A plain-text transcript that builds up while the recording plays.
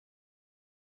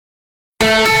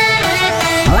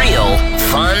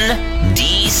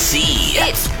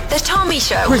The Tommy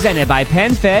Show. Presented by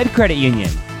PenFed Credit Union.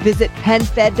 Visit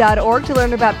PenFed.org to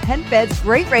learn about PenFed's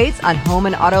great rates on home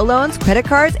and auto loans, credit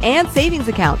cards, and savings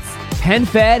accounts.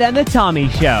 PenFed and The Tommy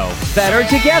Show. Better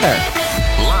together.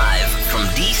 Live from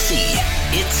D.C.,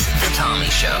 it's The Tommy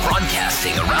Show.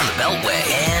 Broadcasting around the Beltway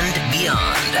and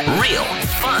beyond. Real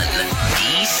fun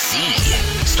D.C.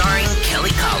 Starring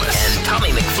Kelly Collis and Tommy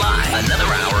McFly. Another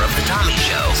hour of The Tommy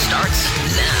Show starts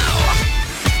now.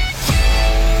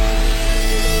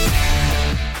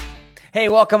 Hey,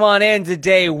 welcome on in to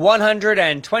day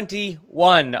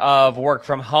 121 of Work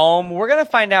From Home. We're going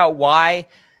to find out why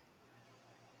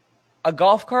a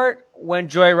golf cart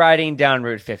went joyriding down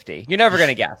Route 50. You're never going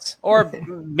to guess, or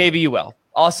maybe you will.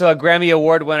 Also, a Grammy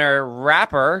Award winner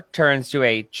rapper turns to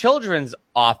a children's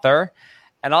author,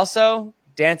 and also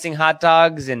dancing hot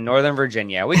dogs in Northern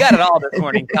Virginia. We got it all this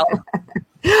morning, Kelly.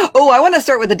 Oh, I want to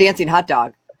start with the dancing hot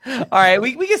dog. All right,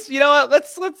 we just, you know what,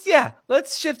 let's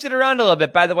shift it around a little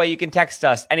bit. By the way, you can text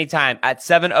us anytime at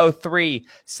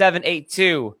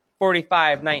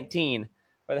 703-782-4519.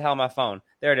 Where the hell my phone?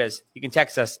 There it is. You can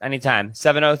text us anytime,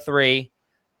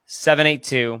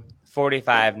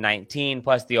 703-782-4519,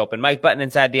 plus the open mic button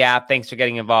inside the app. Thanks for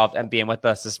getting involved and being with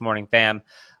us this morning, fam.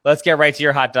 Let's get right to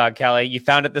your hot dog, Kelly. You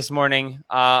found it this morning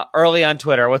early on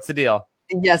Twitter. What's the deal?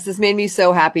 Yes, this made me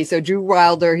so happy. So Drew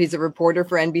Wilder, he's a reporter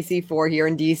for NBC4 here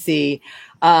in DC,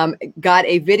 got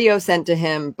a video sent to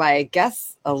him by, I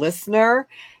guess, a listener.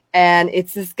 And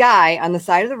it's this guy on the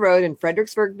side of the road in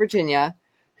Fredericksburg, Virginia,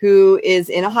 who is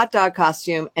in a hot dog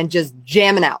costume and just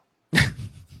jamming out.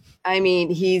 I mean,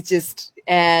 he's just,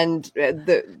 and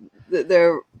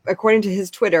the according to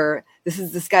his Twitter,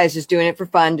 this guy's just doing it for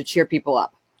fun to cheer people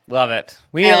up. Love it.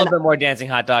 We need a little bit more dancing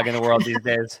hot dog in the world these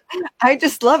days. I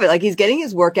just love it. Like, he's getting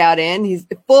his workout in. He's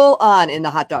full on in the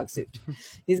hot dog suit.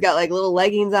 He's got like little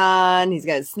leggings on. He's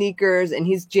got his sneakers and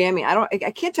he's jamming.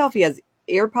 I can't tell if he has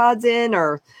AirPods in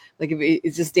or like if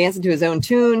he's just dancing to his own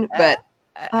tune, but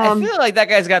I feel like that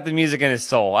guy's got the music in his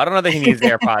soul. I don't know that he needs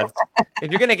AirPods.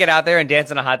 If you're going to get out there and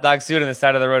dance in a hot dog suit on the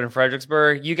side of the road in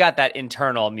Fredericksburg, you got that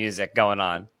internal music going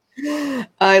on.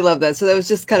 I love that. So that was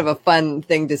just kind of a fun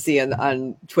thing to see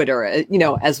on Twitter, you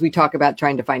know, as we talk about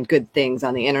trying to find good things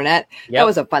on the internet. Yep. That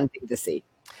was a fun thing to see.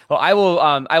 Well, I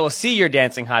will see your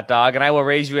dancing hot dog and I will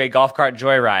raise you a golf cart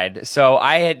joyride. So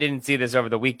I didn't see this over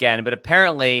the weekend, but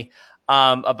apparently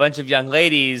a bunch of young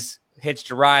ladies hitched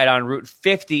a ride on Route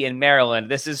 50 in Maryland.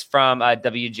 This is from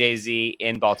WJZ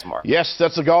in Baltimore. Yes,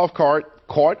 that's a golf cart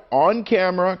caught on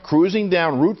camera cruising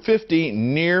down Route 50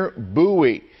 near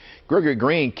Bowie. Gregory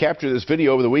Green captured this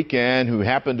video over the weekend, who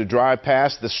happened to drive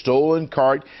past the stolen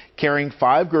cart carrying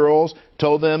 5 girls,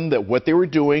 told them that what they were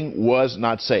doing was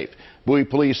not safe. Bowie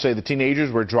police say the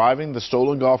teenagers were driving the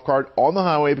stolen golf cart on the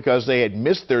highway because they had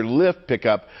missed their Lyft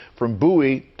pickup from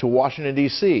Bowie to Washington,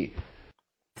 D.C.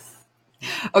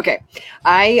 Okay.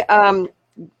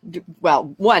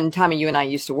 Well, Tommy, you and I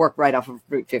used to work right off of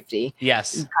Route 50.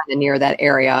 Yes. Kind of near that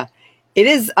area. It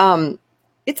is,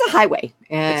 it's a highway.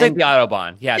 And it's like the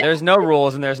Autobahn. Yeah, there's no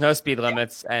rules and there's no speed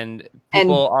limits, and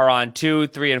people are on 2,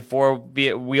 3, and 4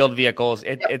 wheeled vehicles.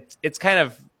 It's kind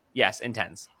of, yes,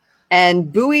 intense.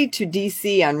 And Bowie to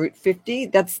DC on Route 50,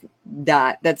 that's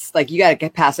like, you got to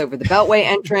pass over the Beltway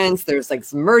entrance. There's like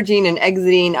some merging and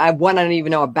exiting. I don't even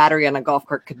know a battery on a golf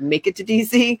cart could make it to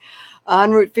DC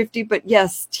on Route 50. But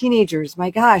yes, teenagers,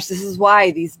 my gosh, this is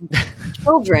why these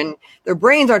children, their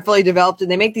brains aren't fully developed and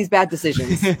they make these bad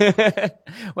decisions.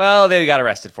 Well, they got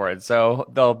arrested for it, so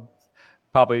they'll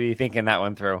probably be thinking that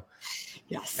one through.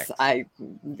 Yes, I'm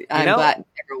glad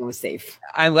everyone was safe.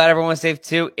 I'm glad everyone was safe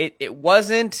too. It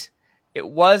wasn't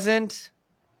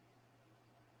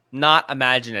not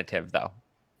imaginative though.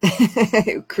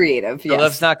 Creative. Yes. The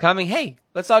lift's not coming. Hey,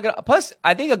 let's all get. Plus,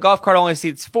 I think a golf cart only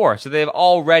seats 4, so they've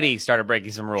already started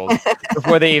breaking some rules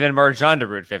before they even merged onto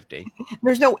Route 50.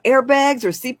 There's no airbags or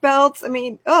seatbelts. I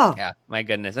mean, yeah, my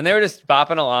goodness. And they were just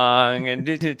bopping along and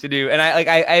do. And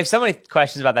I have so many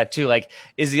questions about that too. Like,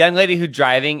 is the young lady who's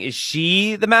driving, is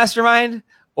she the mastermind?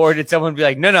 Or did someone be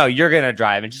like, no, you're going to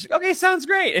drive? And she's like, okay, sounds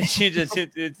great. And she just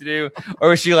do. Or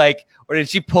was she like, or did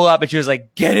she pull up and she was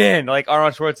like, get in, like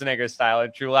Arnold Schwarzenegger style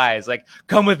in True Lies, like,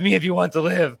 come with me if you want to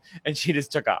live. And she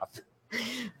just took off.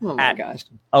 Oh my gosh.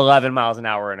 11 miles an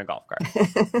hour in a golf cart.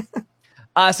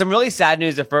 Some really sad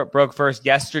news that broke first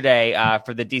yesterday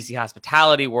for the DC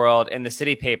hospitality world. In the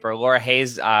City Paper, Laura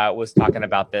Hayes was talking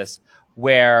about this,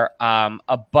 where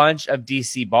a bunch of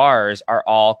DC bars are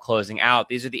all closing out.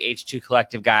 These are the H2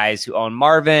 Collective guys who own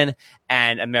Marvin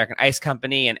and American Ice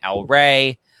Company and El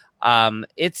Rey.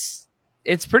 It's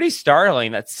pretty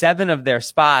startling that 7 of their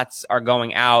spots are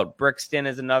going out. Brixton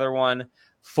is another one.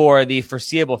 for the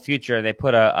foreseeable future. They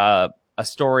put a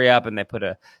story up and they put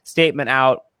a statement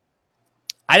out.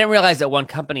 I didn't realize that one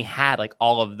company had like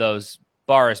all of those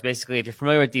bars. Basically, if you're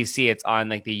familiar with DC, it's on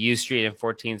like the U Street and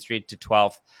 14th Street to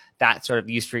 12th, that sort of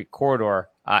U Street corridor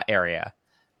area.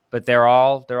 But they're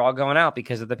all going out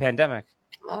because of the pandemic.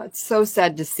 Oh, it's so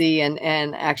sad to see. And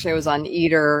actually, I was on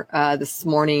Eater this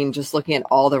morning, just looking at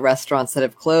all the restaurants that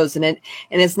have closed. And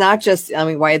it's not just, I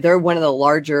mean, why they're one of the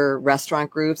larger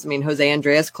restaurant groups. I mean, Jose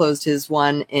Andres closed his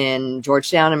one in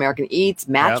Georgetown, American Eats.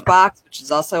 Matchbox, which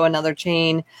is also another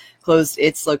chain, closed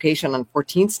its location on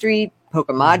 14th Street.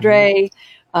 Poca Madre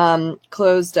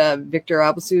closed Victor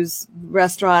Abasu's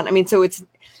restaurant. I mean, so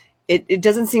it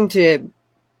doesn't seem to.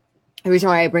 Every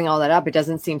time I bring all that up, it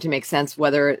doesn't seem to make sense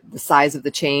whether the size of the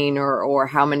chain or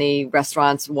how many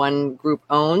restaurants one group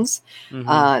owns,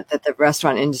 that the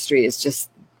restaurant industry has just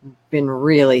been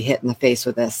really hit in the face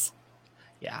with this.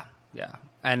 Yeah.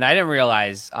 And I didn't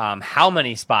realize how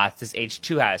many spots this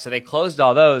H2 has. So they closed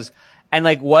all those. And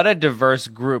like, what a diverse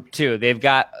group too. They've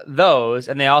got those,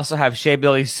 and they also have Chez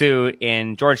Billy Sue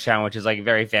in Georgetown, which is like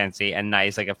very fancy and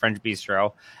nice, like a French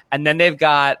bistro. And then they've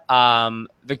got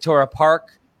Victoria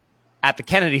Park at the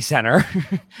Kennedy Center,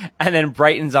 and then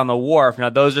Brighton's on the Wharf. Now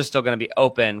those are still going to be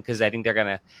open because I think they're going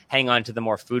to hang on to the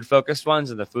more food focused ones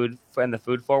and the food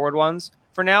forward ones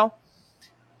for now.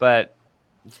 But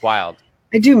it's wild.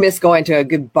 I do miss going to a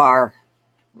good bar.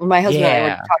 My husband and I were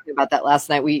Yeah. talking about that last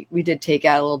night. We did take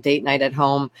out a little date night at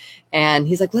home, and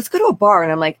he's like, let's go to a bar.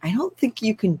 And I'm like, I don't think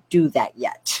you can do that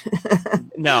yet.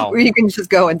 No. Where you can just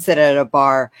go and sit at a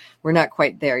bar. We're not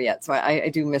quite there yet. So I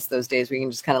do miss those days where you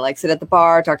can just kind of like sit at the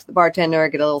bar, talk to the bartender,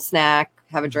 get a little snack,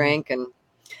 have a drink, and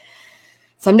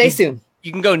someday soon.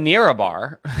 You can go near a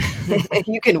bar.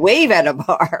 You can wave at a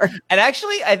bar. And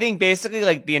actually, I think basically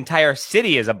like the entire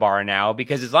city is a bar now,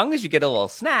 because as long as you get a little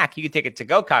snack, you can take a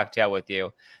to-go cocktail with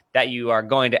you that you are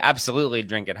going to absolutely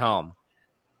drink at home.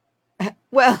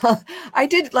 Well, I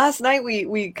did last night.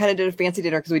 We kind of did a fancy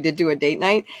dinner because we did do a date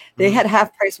night. They had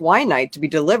half price wine night to be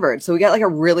delivered. So we got like a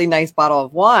really nice bottle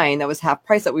of wine that was half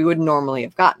price that we would normally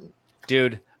have gotten.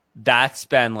 Dude, that's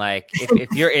been like,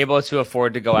 if you're able to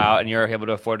afford to go out and you're able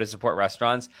to afford to support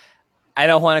restaurants, I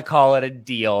don't want to call it a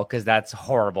deal because that's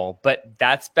horrible, but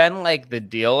that's been like the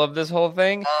deal of this whole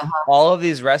thing. All of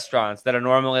these restaurants that are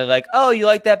normally like, oh, you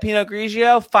like that Pinot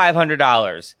Grigio?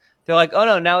 $500. They're like, oh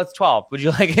no, now it's 12. Would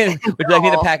you like it? Would you like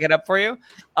me to pack it up for you?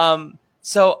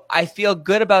 So I feel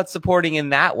good about supporting in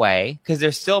that way because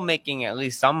they're still making at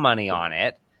least some money on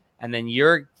it. And then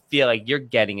feel like you're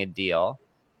getting a deal.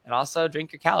 And also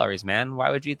drink your calories, man. Why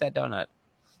would you eat that donut?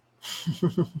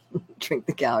 Drink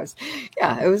the calories.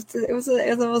 Yeah, it was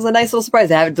a nice little surprise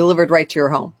to have it delivered right to your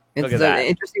home. It's an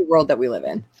interesting world that we live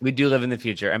in. We do live in the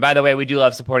future. And by the way, we do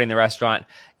love supporting the restaurant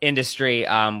industry.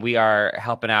 We are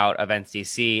helping out Events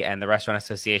DC and the Restaurant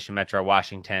Association Metro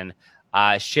Washington.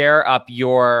 Share up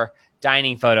your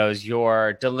dining photos,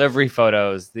 your delivery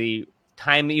photos, the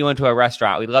time that you went to a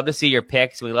restaurant. We'd love to see your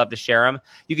pics. We'd love to share them.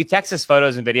 You can text us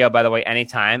photos and video, by the way,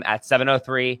 anytime at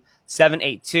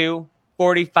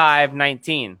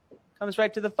 703-782-4519. Comes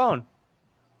right to the phone.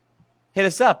 Hit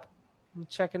us up. I'm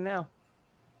checking now.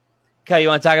 Kelly, you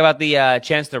want to talk about the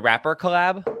Chance the Rapper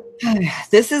collab?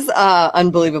 This is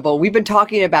unbelievable. We've been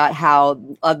talking about how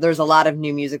there's a lot of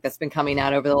new music that's been coming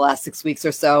out over the last 6 weeks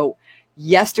or so.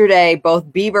 Yesterday, both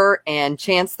Bieber and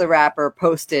Chance the Rapper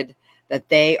posted that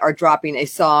they are dropping a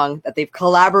song that they've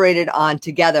collaborated on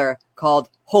together called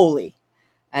Holy,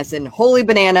 as in Holy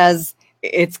Bananas.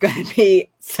 It's going to be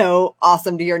so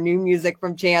awesome to hear new music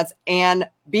from Chance and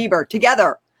Bieber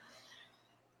together.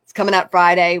 It's coming out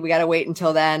Friday. We got to wait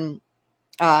until then.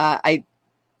 I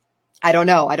don't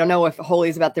know. I don't know if Holy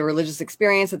is about the religious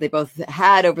experience that they both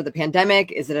had over the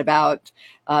pandemic. Is it about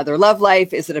their love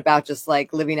life? Is it about just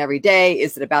like living every day?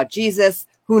 Is it about Jesus?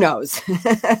 Who knows?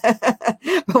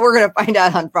 But we're going to find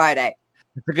out on Friday.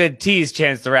 It's a good tease,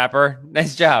 Chance the Rapper.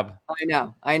 Nice job. I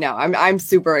know. I'm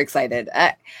super excited.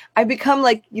 I become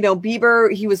like,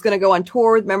 Bieber, he was going to go on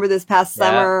tour. Remember this past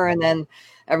summer, and then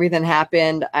everything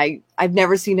happened. I've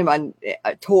never seen him on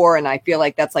a tour, and I feel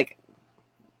like that's like,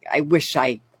 I wish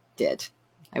I did.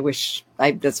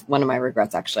 That's one of my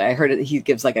regrets, actually. I heard he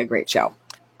gives like a great show.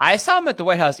 I saw him at the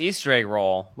White House Easter egg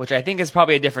roll, which I think is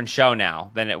probably a different show now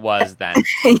than it was then.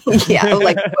 Yeah,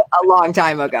 like a long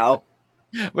time ago.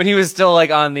 When he was still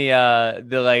like on the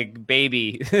like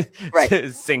baby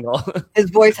single.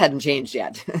 His voice hadn't changed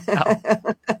yet. No.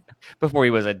 Before he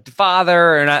was a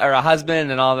father or a husband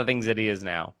and all the things that he is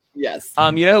now. Yes.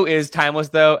 You know who is timeless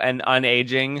though and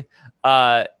unaging?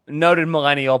 Noted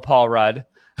millennial Paul Rudd.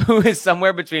 who is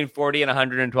somewhere between 40 and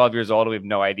 112 years old. We have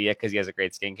no idea because he has a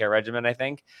great skincare regimen, I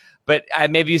think. But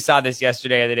maybe you saw this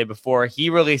yesterday or the day before. He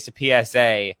released a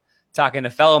PSA talking to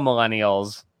fellow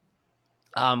millennials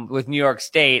with New York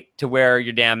State to wear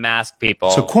your damn mask,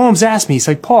 people. So Cuomo's asked me, he's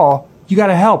like, Paul, you got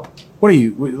to help. What are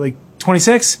you, like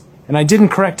 26? And I didn't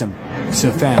correct him.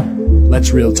 So fam,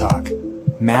 let's real talk.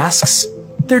 Masks?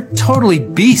 They're totally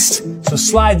beast. So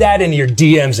slide that into your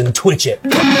DMs and twitch it.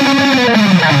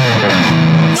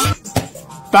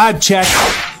 Vibe check.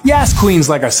 Yes, queens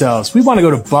like ourselves. We want to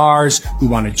go to bars. We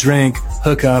want to drink,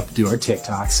 hook up, do our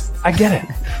TikToks. I get it.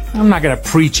 I'm not going to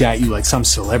preach at you like some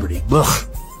celebrity. Ugh.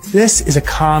 This is a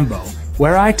combo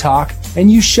where I talk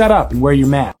and you shut up and wear your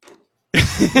mask.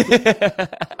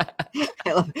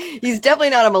 He's definitely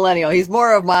not a millennial. He's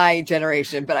more of my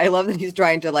generation, but I love that he's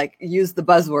trying to like use the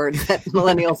buzzwords that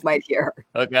millennials might hear.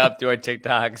 Hook up, do our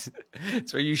TikToks.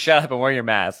 It's where you shut up and wear your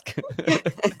mask.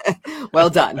 Well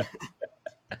done.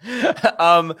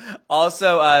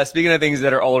 Also, speaking of things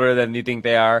that are older than you think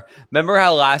they are, remember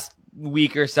how last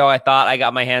week or so I thought I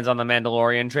got my hands on the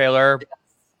Mandalorian trailer,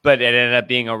 but it ended up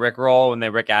being a Rickroll when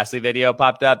the Rick Astley video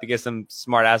popped up because some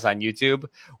smart ass on YouTube?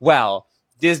 Well,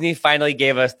 Disney finally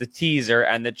gave us the teaser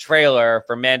and the trailer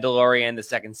for Mandalorian, the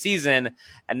second season,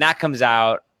 and that comes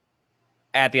out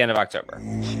at the end of October.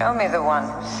 Show me the one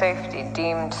whose safety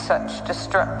deemed such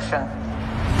destruction.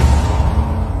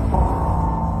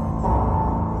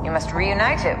 You must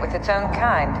reunite it with its own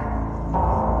kind.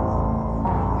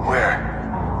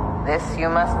 Where? This you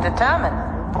must determine.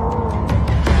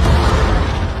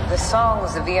 The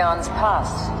songs of eons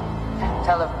past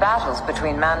tell of battles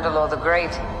between Mandalore the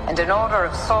Great and an order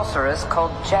of sorcerers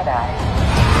called Jedi.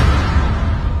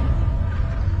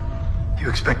 You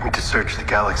expect me to search the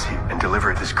galaxy and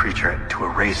deliver this creature to a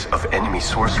race of enemy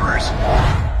sorcerers?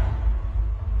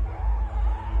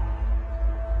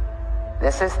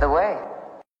 This is the way.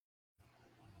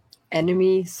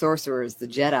 Enemy sorcerers, the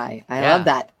Jedi. I love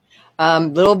that.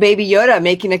 Little baby Yoda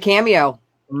making a cameo.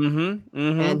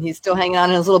 And he's still hanging on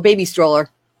in his little baby stroller.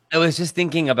 I was just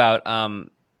thinking about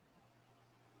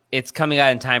it's coming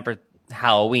out in time for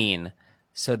Halloween,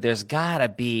 so there's gotta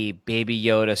be Baby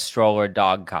Yoda stroller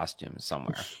dog costumes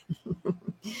somewhere.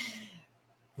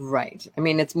 Right. I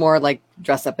mean, it's more like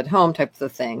dress up at home types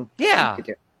of thing. Yeah.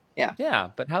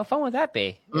 Yeah. But how fun would that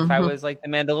be if I was like the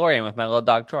Mandalorian with my little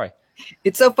dog Troy?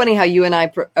 It's so funny how you and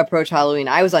I approach Halloween.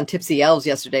 I was on Tipsy Elves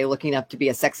yesterday looking up to be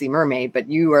a sexy mermaid, but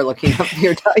you are looking up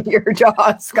your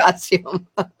dog's costume.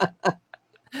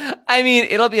 I mean,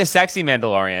 it'll be a sexy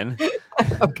Mandalorian.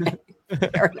 Okay,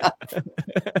 fair enough.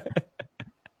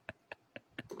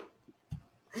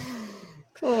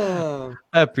 Oh.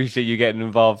 I appreciate you getting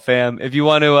involved, fam. If you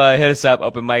want to hit us up,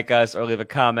 open mic us, or leave a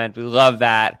comment, we love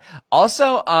that.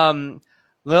 Also,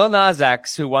 Lil Nas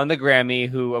X, who won the Grammy,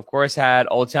 who of course had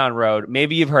Old Town Road.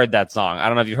 Maybe you've heard that song. I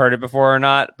don't know if you've heard it before or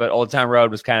not, but Old Town Road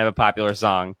was kind of a popular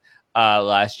song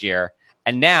last year.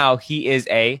 And now he is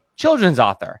a children's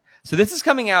author. So this is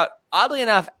coming out, oddly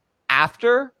enough,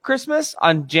 after Christmas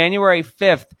on January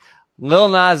 5th. Lil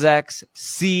Nas X,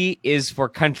 C is for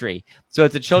Country. So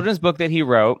it's a children's book that he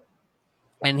wrote,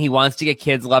 and he wants to get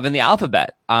kids loving the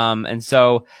alphabet. And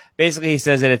so basically he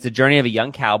says that it's a journey of a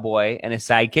young cowboy and a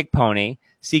sidekick pony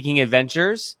seeking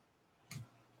adventures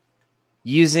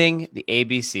using the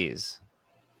ABCs.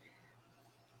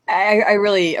 I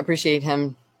really appreciate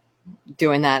him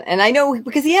doing that. And I know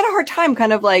because he had a hard time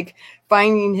kind of like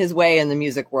finding his way in the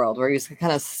music world, where he was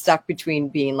kind of stuck between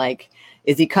being like,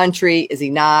 is he country? Is he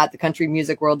not? The country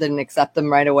music world didn't accept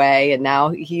him right away. And now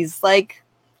he's like,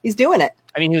 he's doing it.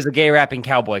 I mean, he was a gay rapping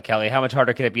cowboy, Kelly. How much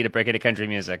harder could it be to break into country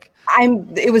music?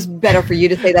 It was better for you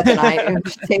to say that than I am to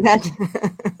say that.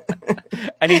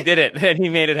 And he did it, and he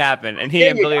made it happen. And he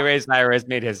and Billy Ray Cyrus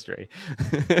made history.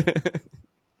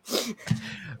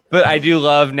 But I do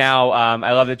love now.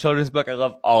 I love the children's book. I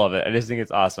love all of it. I just think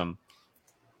it's awesome.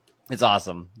 It's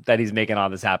awesome that he's making all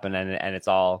this happen, and it's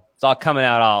all coming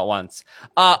out all at once.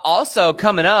 Also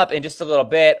coming up in just a little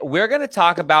bit, we're going to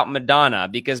talk about Madonna,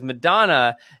 because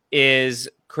Madonna is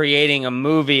creating a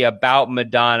movie about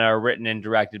Madonna, written and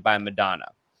directed by Madonna.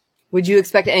 Would you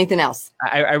expect anything else?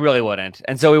 I really wouldn't.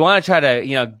 And so we want to try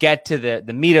to, get to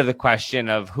the meat of the question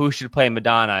of who should play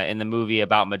Madonna in the movie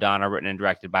about Madonna, written and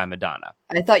directed by Madonna.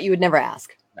 I thought you would never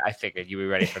ask. I figured you'd be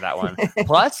ready for that one.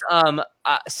 Plus,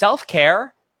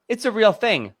 self-care, it's a real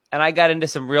thing. And I got into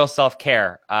some real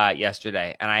self-care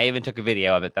yesterday. And I even took a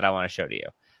video of it that I want to show to you,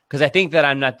 because I think that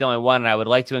I'm not the only one. And I would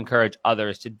like to encourage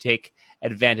others to take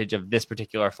advantage of this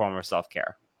particular form of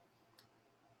self-care.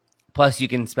 Plus, you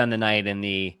can spend the night in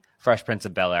the Fresh Prince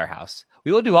of Bel-Air house,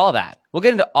 We will do all that. We'll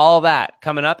get into all that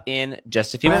coming up in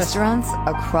just a few minutes. Restaurants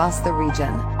across the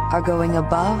region are going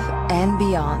above and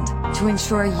beyond to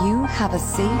ensure you have a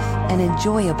safe and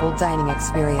enjoyable dining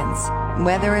experience.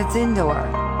 Whether it's indoor,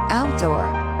 outdoor,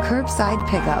 curbside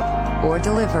pickup, or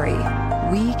delivery,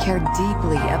 we care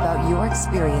deeply about your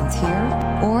experience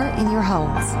here or in your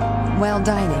homes. While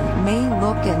dining may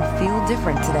look and feel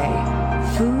different today,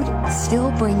 food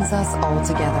still brings us all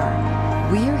together.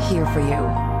 We're here for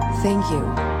you. Thank you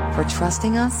for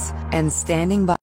trusting us and standing by.